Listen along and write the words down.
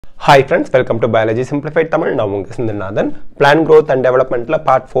Hi friends, welcome to Biology Simplified Tamil. நான் உங்க Sinthanathan. Plant growth and developmentல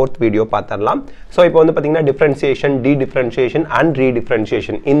part 4th video பார்த்தறலாம். So இப்போ வந்து பாத்தீங்கன்னா differentiation, de-differentiation and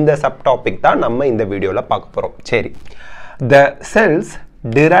redifferentiation இந்த subtopic தான் நம்ம இந்த வீடியோல பார்க்க போறோம். சரி. The cells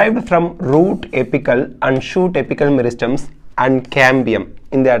derived from root apical and shoot apical meristems and cambium.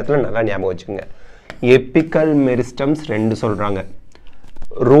 இந்த இடத்துல நல்லா ஞாபகம் வச்சுங்க. Apical meristems ரெண்டு சொல்றாங்க.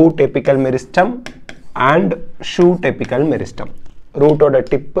 Root apical meristem and shoot apical meristem. Root oda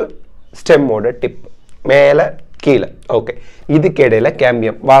tip, stem oda tip, மேல கீழ. ஓகே, இதுக்கு இடையில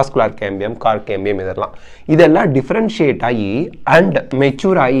cambium, vascular cambium, car cambium இதெல்லாம் differentiate ஆகி and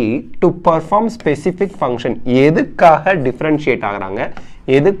mature ஆகி to perform specific function. எதுக்காக differentiate ஆகுறாங்க,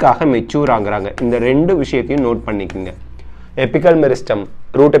 எதுக்காக mature ஆகுறாங்க, இந்த ரெண்டு விஷயத்தையும் நோட் பண்ணிக்கங்க. Apical meristem,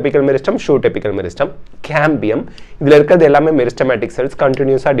 root apical meristem, shoot apical meristem, cambium. இதுல இருக்கிறது எல்லாமே meristematic cells,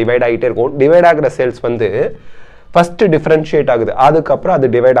 continuously divide ஆகிட்டே இருக்கும். Divide ஆகிற cells வந்து first differentiate ஆகுது, அதுக்கப்புறம் அது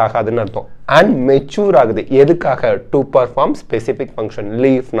divide ஆகாதுன்னு அர்த்தம். And mature ஆகுது, எதுக்காக? To perform specific function.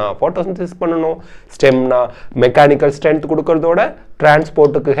 Leaf na photosynthesis பண்ணணும், stem na mechanical strength கொடுக்கறதோட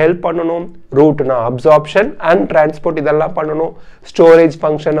transportக்கு help பண்ணணும், root na absorption and transport இதெல்லாம் பண்ணணும், storage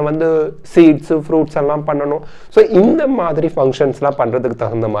function வந்து seeds, fruits எல்லாம் பண்ணணும். So இந்த மாதிரி functionsலாம் பண்றதுக்கு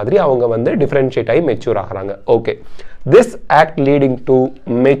தகுந்த மாதிரி அவங்க வந்து differentiate ஆகி mature ஆகுறாங்க. Okay. This act leading to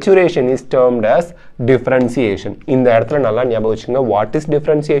maturation is termed as differentiation. இந்த இடத்துல நல்லா ஞாபகம் வச்சுங்க. What is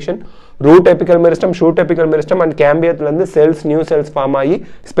differentiation? Root apical meristem, shoot apical meristem and cambiumல இருந்து cells, new cells form ஆகி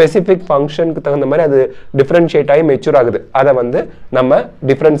specific functionக்கு தகுந்த மாதிரி அது differentiate ஆகி mature ஆகுது. அதை வந்து நம்ம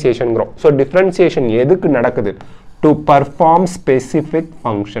differentiationங்கிறோம். So differentiation எதுக்கு நடக்குது? To perform specific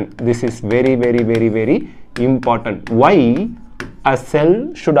function. This is very important. Why a cell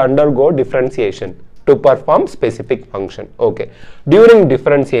should undergo differentiation? To perform specific function. Okay. During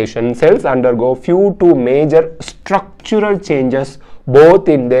differentiation, cells undergo few to major structural changes both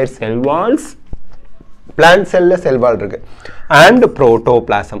in their cell walls, plant cell cell wall and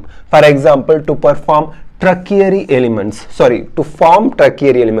protoplasm. For example, to perform trachyary elements. Sorry, to form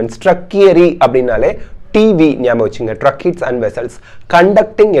trachyary elements. Trachyary abdinale TV ஞாபகம் வச்சுங்க. Tracheids and vessels.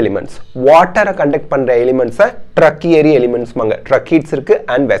 Conducting elements. Water conduct பண்ற elements trachyary elements மாங்க. Tracheids இருக்கு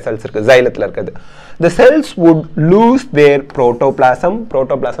and vessels இருக்கு. xylem இருக்குது. The cells would lose their protoplasm.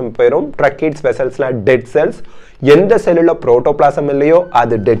 Protoplasm போயிரும். Tracheids, vessels dead cells. எந்த செல்லுல protoplasm இல்லையோ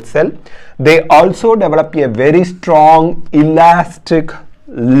அது dead cell. They also develop a very strong elastic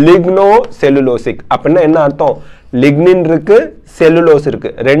lignocellulosic. அப்படின்னா என்ன அர்த்தம்? Lignin இருக்கு, cellulose இருக்கு.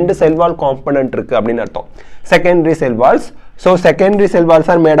 ரெண்டு cell wall component இருக்கு அப்படின்னு அர்த்தம். Secondary cell walls. So secondary cell walls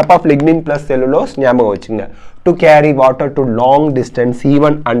are made up of lignin plus cellulose. ஞாபகம் வச்சுங்க. To carry water to long distance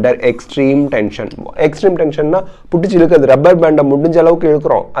even under extreme tension. Extreme tensionனா புடிச்சு இழுக்குது. ரப்பர் பேண்டை முடிஞ்ச அளவுக்கு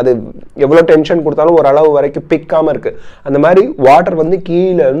இழுக்கிறோம். அது எவ்வளவு டென்ஷன் கொடுத்தாலும் ஒரு அளவு வரைக்கும் பிக்காம இருக்கு. அந்த மாதிரி வாட்டர் வந்து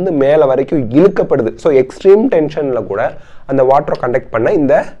கீழ இருந்து மேல வரைக்கும் இழுக்கப்படுது. So extreme tensionல கூட அந்த வாட்டரை கண்டக்ட் பண்ண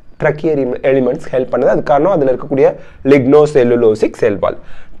இந்த trachyary elements help பண்ணுது. அது காரணம் அதுல இருக்கக்கூடிய lignocellulosic cell wall.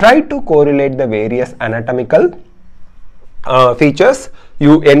 Try to correlate the various anatomical features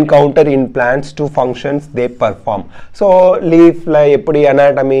you encounter in plants to functions they perform. So leaf la eppadi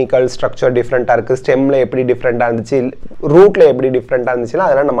anatomical structure different ah irukku, stem la eppadi different ah irundhuchu, root la eppadi different ah irundhuchu,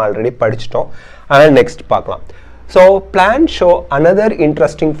 adha nama already padichitom. And next paakalam. So plants show another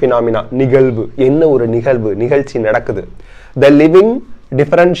interesting phenomena. நிகழ்வு என்ன ஒரு நிகழ்வு, நிகழ்ச்சி நடக்குது. The living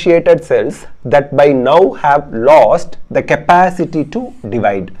differentiated cells that by now have lost the capacity to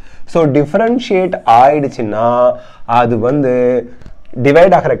divide. So differentiate ஆயிடுச்சுன்னா அது வந்து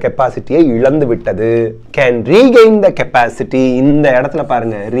divide ஆகிற கெப்பாசிட்டியை இழந்து விட்டது. Can regain the capacity. இந்த இடத்துல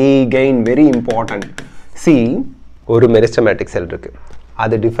பாருங்க, regain very important. See, ஒரு meristematic cell இருக்கு,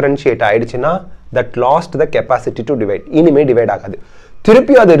 அது differentiate ஆயிடுச்சுன்னா that lost the capacity to divide. இனிமே divide ஆகாது.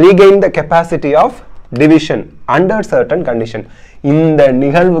 திருப்பி அது regain the capacity of division under certain condition. இந்த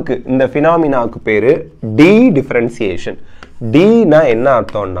நிகழ்வுக்கு, இந்த phenomena-க்கு பேரு de-differentiation. D na என்ன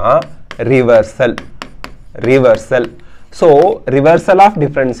அர்த்தம்னா reversal. Reversal. So reversal of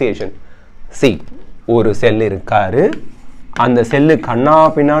differentiation. See, ஒரு செல் இருக்காரு, அந்த செல்லு கண்ணா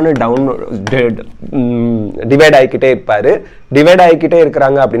பின்னான்னு டவுன் டிவைட் ஆகிக்கிட்டே இருப்பாரு. டிவைட் ஆகிக்கிட்டே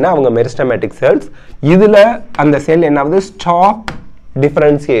இருக்கிறாங்க அப்படின்னா அவங்க மெரிஸ்டமேட்டிக் செல்ஸ். இதுல அந்த செல் என்ன ஆகுது? Stop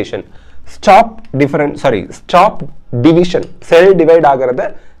differentiation, stop division. செல் டிவைட் ஆகிறத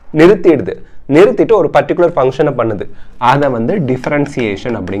நிறுத்திடுது. நிறுத்திட்டு ஒரு பர்டிகுலர் ஃபங்க்ஷனை பண்ணுது. அதை வந்து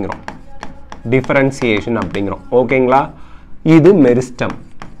டிஃபரன்சியேஷன் அப்படிங்கிறோம். டிஃபரன்சியேஷன் அப்படிங்கிறோம். ஓகேங்களா? இது மெரிஸ்டம்.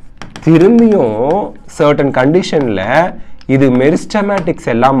 திரும்பியும் சர்டன் கண்டிஷன்ல இது மெரிஸ்டமேட்டிக்ஸ்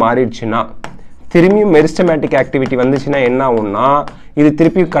எல்லாம் மாறிடுச்சுன்னா, திரும்பியும் மெரிஸ்டமேட்டிக் ஆக்டிவிட்டி வந்துச்சுன்னா என்ன ஆகும்னா இது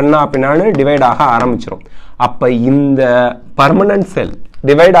திருப்பி கண்ணா பின்னான்னு டிவைட் ஆக ஆரம்பிச்சிடும். அப்ப இந்த பர்மனன்ட் செல்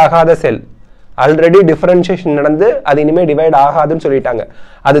டிவைட் ஆகாத செல் ஆல்ரெடி டிஃபரன்ஷியேஷன் நடந்து அது இனிமே டிவைட் ஆகாதுன்னு சொல்லிட்டாங்க.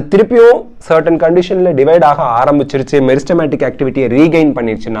 அது திருப்பியும் சர்டன் கண்டிஷன்ல டிவைட் ஆக ஆரம்பிச்சிருச்சு, மெரிஸ்டமேட்டிக் ஆக்டிவிட்டியை ரீகெயின்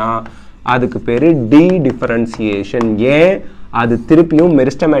பண்ணிருச்சுன்னா அதுக்கு பேரு டி டிஃபரன்சியேஷன். ஏன்? அது திருப்பியும்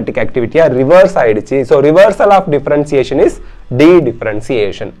மெரிஸ்டமேட்டிக் ஆக்டிவிட்டியா ரிவர்ஸ் ஆயிடுச்சு. So reversal of differentiation is D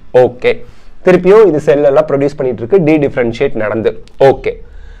differentiation. Okay, திருப்பியும் இது செல் எல்லாம் ப்ரொடியூஸ் பண்ணிட்டு இருக்கு, டி டிஃபரன்ஷியேட் நடந்து. Okay,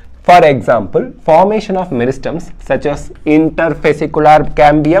 for example formation of meristems such as interfascicular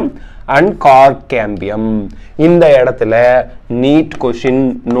cambium and cork cambium. இந்த இடத்துல நீட் கொஸ்டின்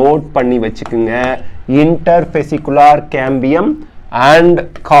நோட் பண்ணி வச்சுக்குங்க. interfascicular cambium and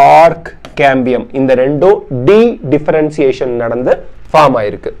cork cambium இந்த ரெண்டும் டி டிஃபரன்சியேஷன் நடந்து ஃபார்ம்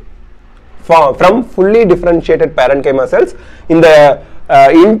ஆயிருக்கு. from fully differentiated parenchyma cells இந்த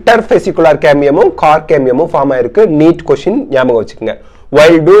interfascicular cambiumம் cork cambiumம் ஃபார்ம் ஆயிருக்கு. நீட் கொஸ்டின் ஞாபகம் வச்சுக்குங்க.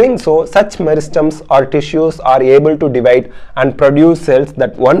 While doing so, such meristems or tissues are able to divide and produce cells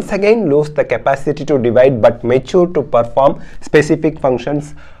that once again lose the capacity to divide but mature to perform specific functions,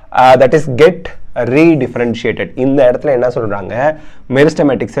 that is get redifferentiated. இந்த இடத்துல என்ன சொல்றாங்க,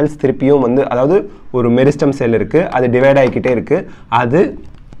 meristematic cells திருப்பியும் வந்து, அதாவது ஒரு meristem செல் இருக்கு, அது டிவைட் ஆகிக்கிட்டே இருக்கு, அது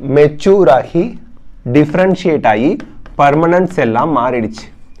மெச்சூர் ஆகி டிஃபரன்ஷியேட் ஆகி பர்மனன்ட் செல்லா மாறிடுச்சு.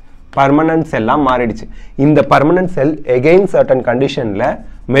 பர்மனன்ட் செல்லாம் மாறிடுச்சு. இந்த பர்மனன்ட் செல் எகெயின் சர்டன் கண்டிஷன்ல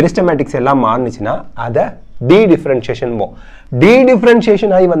மெரிஸ்டமேட்டிக் செல்லா மாறிச்சுன்னா அதை டி டிஃபரன்ஷியேஷன் போம். டி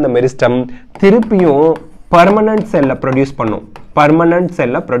டிஃபரன்ஷியேஷன் ஆகி வந்த மெரிஸ்டம் திருப்பியும் பர்மனன்ட் செல்லை ப்ரொடியூஸ் பண்ணும். பர்மனன்ட்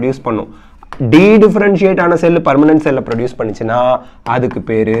செல்லை ப்ரொடியூஸ் பண்ணும். டி டிஃபரன்ஷியேட் ஆன செல் பர்மனன்ட் செல்லை ப்ரொடியூஸ் பண்ணிச்சுன்னா அதுக்கு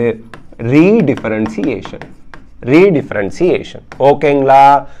பேரு ரீடிஃபரன்சியேஷன். ரீடிஃபரன்சியேஷன். ஓகேங்களா?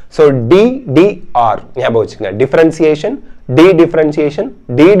 ஸோ டிடிஆர் ஞாபகம் வச்சுங்க. டிஃபரன்சியேஷன், de-differentiation,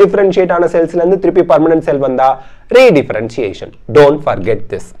 de-differentiate ஆன செல்ஸ்ல இருந்து திருப்பி permanent செல் வந்தா redifferentiation. Don't forget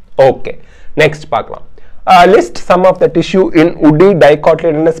this. Okay, next பார்க்கலாம். List some of the tissue in woody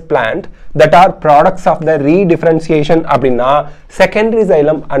dicotyledonous plant that are products of the redifferentiation. அப்படின்னா secondary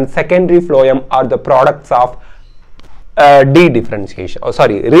xylem and secondary phloem are the products of de-differentiation. Oh,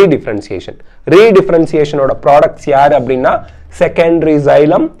 sorry, redifferentiation. Redifferentiation ஓட products யார் அப்படின்னா secondary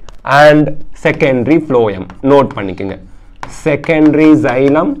xylem and secondary phloem. Note பண்ணிக்கங்க. secondary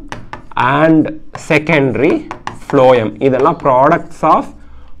xylem and secondary phloem இதெல்லாம் products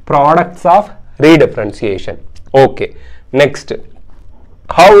of redifferentiation. Okay, next,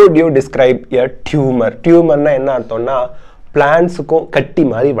 how would you describe a tumor? Tumor na enna arthomna plants kum katti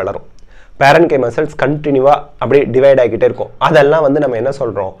mari valarum. Parenchyma cells continuous அப்படியே divide ஆகிட்டே இருக்கும். அதெல்லாம் வந்து நம்ம என்ன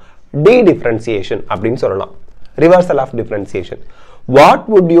சொல்றோம், டி டிஃபரன்சியேஷன் அப்படின்னு சொல்லலாம். Reversal of differentiation. What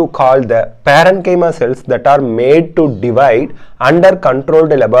would you call the parenchyma cells that are made to divide under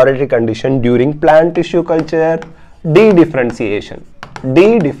controlled laboratory condition during plant tissue culture? De-differentiation.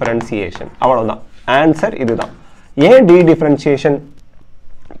 De-differentiation. அவ்வளவுதான். ஆன்சர் இதுதான். ஏன் de-differentiation?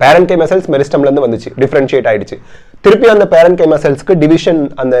 parenchyma cells meristemல இருந்து வந்துச்சு, differentiate ஆயிடுச்சு. திருப்பி அந்த parenchyma cellsக்கு டிவிஷன்,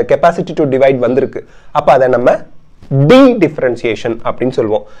 அந்த capacity to divide வந்திருக்கு. அப்ப அதை நம்ம de-differentiation அப்படின்னு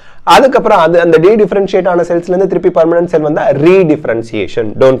சொல்லுவோம். அதுக்கப்புறம் அந்த de-differentiate ஆன செல்ஸ்ல இருந்து திருப்பி பர்மனன்ட் செல் வந்தா redifferentiation.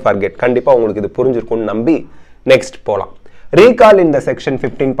 Don't forget. கண்டிப்பா உங்களுக்கு இது புரிஞ்சிருக்கும்னு நம்பி நெக்ஸ்ட் போலாம். Recall in the section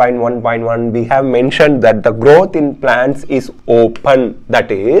 15.1.1 we have mentioned that the growth in plants is open. That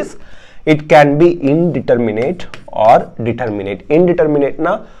is, it can be indeterminate or determinate. Indeterminate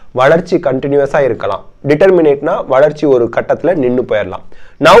na வளர்ச்சி கண்டினியூஸா இருக்கலாம். Determinate na வளர்ச்சி ஒரு கட்டத்துல நின்னு போயிரலாம்.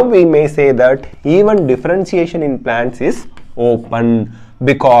 Now we may say that even differentiation in plants is open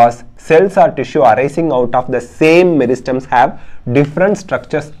because cells or tissue arising out of the same meristems have different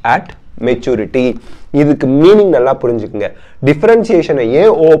structures at maturity. இதுக்கு meaning நல்லா புரிஞ்சுக்குங்க. டிஃபரன்சியேஷனை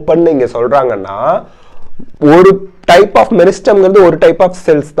ஏன் ஓப்பன் இங்க சொல்றாங்கன்னா, ஒரு டைப் ஆஃப் மெரிஸ்டம்ங்கிறது ஒரு டைப் ஆஃப்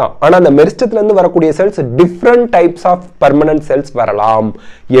செல்ஸ் தான். ஆனா அந்த மெரிஸ்டத்துல இருந்து வரக்கூடிய cells different types of permanent cells வரலாம்.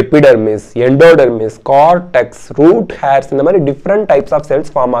 Epidermis, endodermis, cortex, root hairs, இந்த மாதிரி different types of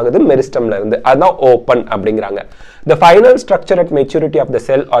cells form ஆகுது மெரிஸ்டம்ல இருந்து. அதுதான் ஓப்பன் அப்படிங்கிறாங்க. The final structure at maturity of the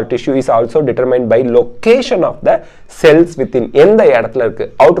cell or tissue is also determined by location of the cells within. எந்த இடத்துல இருக்கு,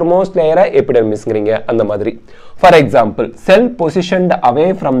 outermost layer epidermisங்கறீங்க அந்த மாதிரி. For example, cell positioned away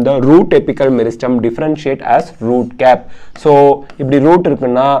from the root apical meristem differentiate as root cap. So இப்படி root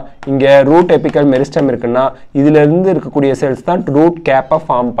இருக்குன்னா, இங்க root apical meristem இருக்குன்னா, இதுல இருந்து இருக்கக்கூடிய cells தான் root cap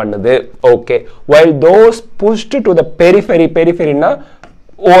ஃபார்ம் பண்ணுது. Okay, while those pushed to the periphery, peripheryனா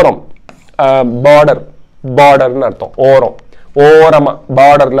ஓரம், borderன்னு அர்த்தம், ஓரமா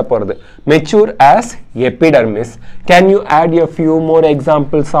borderல போறது, mature as epidermis. Can you add a few more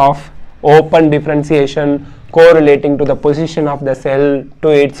examples of open differentiation correlating to the position of the cell to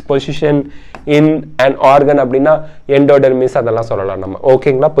its position in an organ? அப்படின்னா endodermis அதெல்லாம் சொல்லலாம் நம்ம.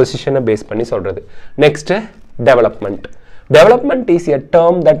 ஓகேங்களா? பொசிஷனை பேஸ் பண்ணி சொல்றது. Next, development. Development is a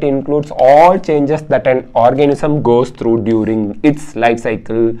term that includes all changes that an organism goes through during its life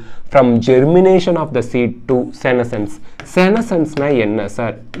cycle, from germination of the seed to senescence. Senescence na enna sir?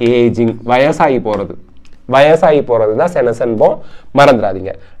 Aging. வயசாகி போறது தான் senescence போ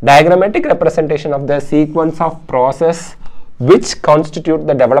மறந்துடாதீங்க. Diagrammatic representation of the sequence of process which constitute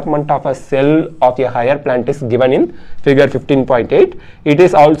the development of a cell of a higher plant is given in figure 15.8. It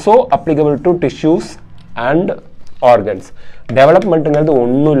is also applicable to tissues and organs. Development ங்கிறது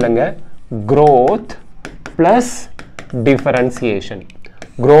ஒண்ணும் இல்லங்க, growth plus differentiation.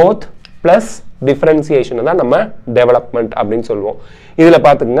 Growth plus differentiation தான் நம்ம development அப்படினு சொல்லுவோம். இதுல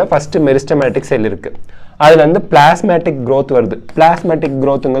பாத்துக்கங்க, first meristematic cell இருக்கு, அதுல வந்து plasmatic growth வருது. Plasmatic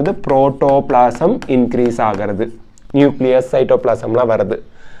growthங்கிறது protoplasm increase ஆகிறது, nucleus cytoplasmலாம் வருது.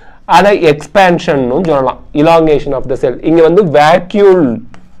 அதை expansion னு சொல்லலாம், elongation of the cell. இங்க வந்து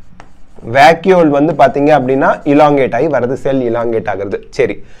vacuole வந்து பாத்தீங்க அப்படினா elongate ஆகி வருது, செல் elongate ஆகுது.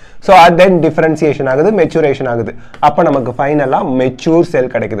 சரி, so then differentiation ஆகுது, maturation ஆகுது. அப்ப நமக்கு ஃபைனலா mature cell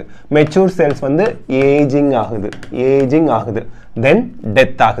கிடைக்குது. mature cells வந்து aging ஆகுது, then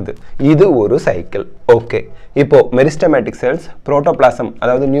death ஆகுது. இது ஒரு சைக்கிள். ஓகே, இப்போ meristematic cells protoplasm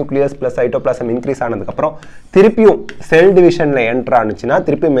அதாவது nucleus plus cytoplasm increase ஆனதுக்கு அப்புறம் திருப்பியும் செல் டிவிஷன்ல என்டர் ஆனுச்சுனா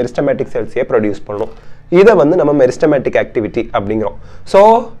திருப்பி meristematic cells ஏ ப்ரொடியூஸ் பண்ணனும். இத வந்து நம்ம meristematic activity அப்படிங்கறோம். சோ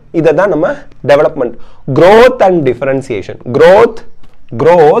இத தான் நம்ம development, growth and differentiation.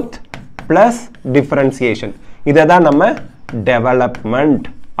 growth plus differentiation, இத தான் நம்ம development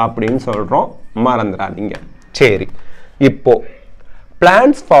அப்படினு சொல்றோம், மறந்துடாதீங்க. சரி, இப்போ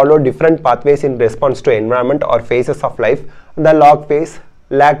plants follow different pathways in response to environment or phases of life. The log phase,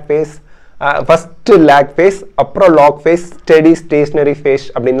 lag phase, first lag phase, அப்புறம் log phase, steady stationary phase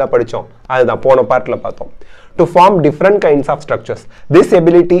அப்படினா படிச்சோம். அதுதான் போன பார்ட்ல பார்த்தோம். To form different kinds of structures. This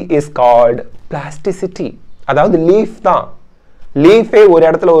ability is called plasticity. அதாவது leaf தான், லீஃபே ஒரு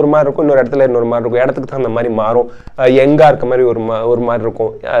இடத்துல ஒரு மாதிரி இருக்கும், இன்னொரு இடத்துல இன்னொரு மாதிரி இருக்கும், இடத்துக்கு தகுந்த மாதிரி மாறும். யங்கா இருக்க மாதிரி ஒரு மாதிரி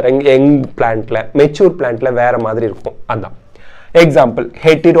இருக்கும், யங் பிளான்ட்ல, மெச்சூர் பிளான்ட்ல வேற மாதிரி இருக்கும். அதான் எக்ஸாம்பிள்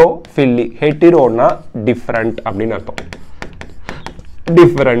heterophyly. heteroனா different அப்படின்னு அர்த்தம்,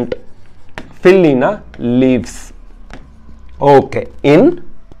 different. phyllina leaves. Okay, in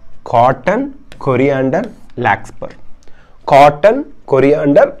cotton, coriander, larkspur. Cotton,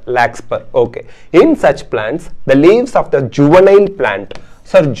 coriander, larkspur. Okay, in such plants the leaves of the juvenile plant.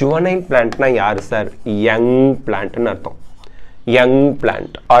 Sir, juvenile plant na yaar sir? Young plant nu artham. Young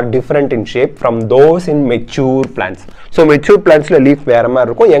plant are different in shape from those in mature plants. So mature plants la leaf vera mari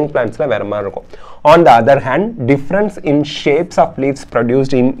irukum, young plants la vera mari irukum. On the other hand, difference in shapes of leaves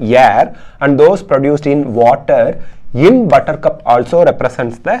produced in air and those produced in water in buttercup also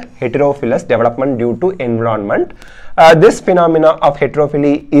represents the heterophilous development due to environment. This phenomena of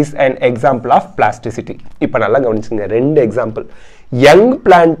heterophily is an example of plasticity. இப்ப நல்லா கவனிச்சுங்க, ரெண்டு example. Young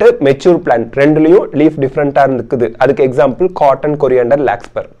plant, mature plant ரெண்டுலயும் leaf டிஃபரெண்டா இருக்குது. அதுக்கு example cotton, coriander,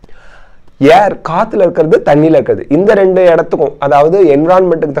 லாக்ஸ்பர். ஏர் காத்துல இருக்கிறது, தண்ணியில இருக்கிறது, இந்த ரெண்டு இடத்துக்கும் அதாவது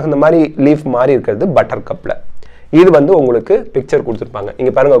என்விரான்மெண்ட்டுக்கு தகுந்த மாதிரி லீஃப் மாறி இருக்கிறது பட்டர் கப்ல. இது வந்து உங்களுக்கு பிக்சர் கொடுத்துருப்பாங்க.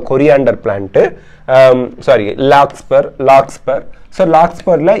 இங்க பாருங்க, coriander plant, sorry லாக்ஸ்பர். So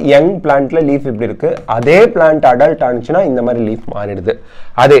லாக்ஸ்பர்ல young பிளான்ட்ல leaf இப்படி இருக்கு, அதே பிளான்ட் அடல்ட் ஆனிச்சுன்னா இந்த மாதிரி லீஃப் மாறிடுது.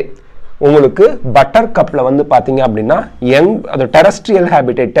 அதே உங்களுக்கு பட்டர் கப்ல வந்து பாத்தீங்க அப்படின்னா யங், அது டெரஸ்ட்ரியல்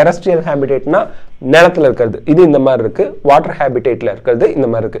ஹேபிடேட்னா நிலத்துல இருக்கிறது, இது இந்த மாதிரி இருக்கு. வாட்டர் ஹேபிடேட்ல இருக்கிறது இந்த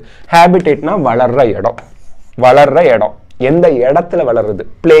மாதிரி இருக்கு. ஹேபிடேட்னா வளர்ற இடம், எந்த இடத்துல வளருது,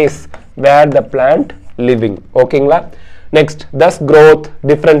 place where the plant living. ஓகேங்களா? Next, thus growth,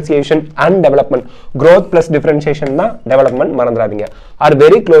 differentiation and development. growth plus differentiation தான் development, மறந்துடாதீங்க, are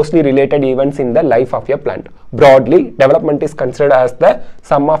very closely related events in the life of a plant. Broadly, development is considered as the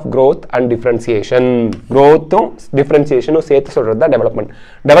sum of growth and differentiation. growthும் differentiationும் சேர்த்து சொல்றது தான் development.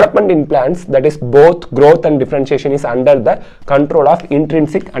 Development in plants, that is both growth and differentiation, is under the control of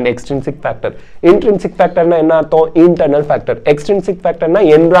intrinsic and extrinsic factor. Intrinsic factor னா என்ன அர்த்தம்? Internal factor. Extrinsic factor னா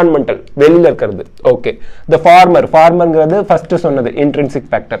environmental, வெளியில இருக்கிறது. Okay, the farmer first சொன்னது intrinsic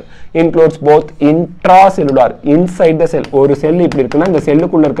factor includes both intracellular, inside the cell. ஒரு செல் இப்படி இருக்குன்னா இந்த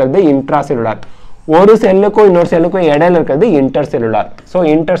செல்லுக்குள்ள இருக்கிறது intracellular, ஒரு செல்லுக்கும் இன்னொரு செல்லுக்கும் இடையில இருக்கிறது intercellular. So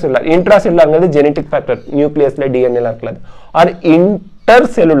intracellular genetic factor, nucleusல DNA இருக்கிறது. or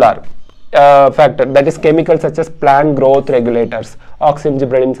intercellular factor, that is chemicals such as plant growth regulators, auxin,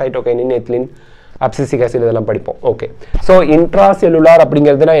 gibberellin, cytokinin, ethylene, abscisic acid இதெல்லாம் படிப்போம். ஓகே, ஸோ இன்ட்ராசெல்லுலார்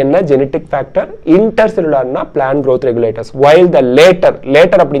அப்படிங்கிறதுனா என்ன? Genetic factor. இன்டர்செல்லுலார்னா plant growth regulators. while the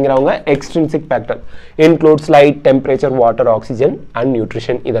later அப்படிங்கிறவங்க extrinsic factor, includes light, temperature, water, oxygen and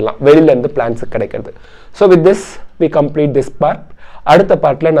nutrition. இதெல்லாம் வெளியில இருந்து பிளான்ட்ஸுக்கு கிடைக்கிறது. So with this we complete this part. அடுத்த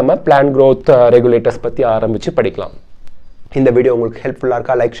பார்ட்ல நம்ம பிளான்ட் growth regulators பத்தி ஆரம்பிச்சு படிக்கலாம். இந்த வீடியோ உங்களுக்கு ஹெல்ப்ஃபுல்லாக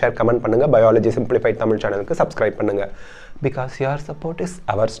இருக்கா லைக் ஷேர் கமெண்ட் பண்ணுங்கள் பயாலஜி சிம்பிளிஃபைட் தமிழ் சேனலுக்கு சப்ஸ்கிரைப் பண்ணுங்கள் because your support is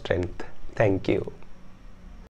our strength. Thank you.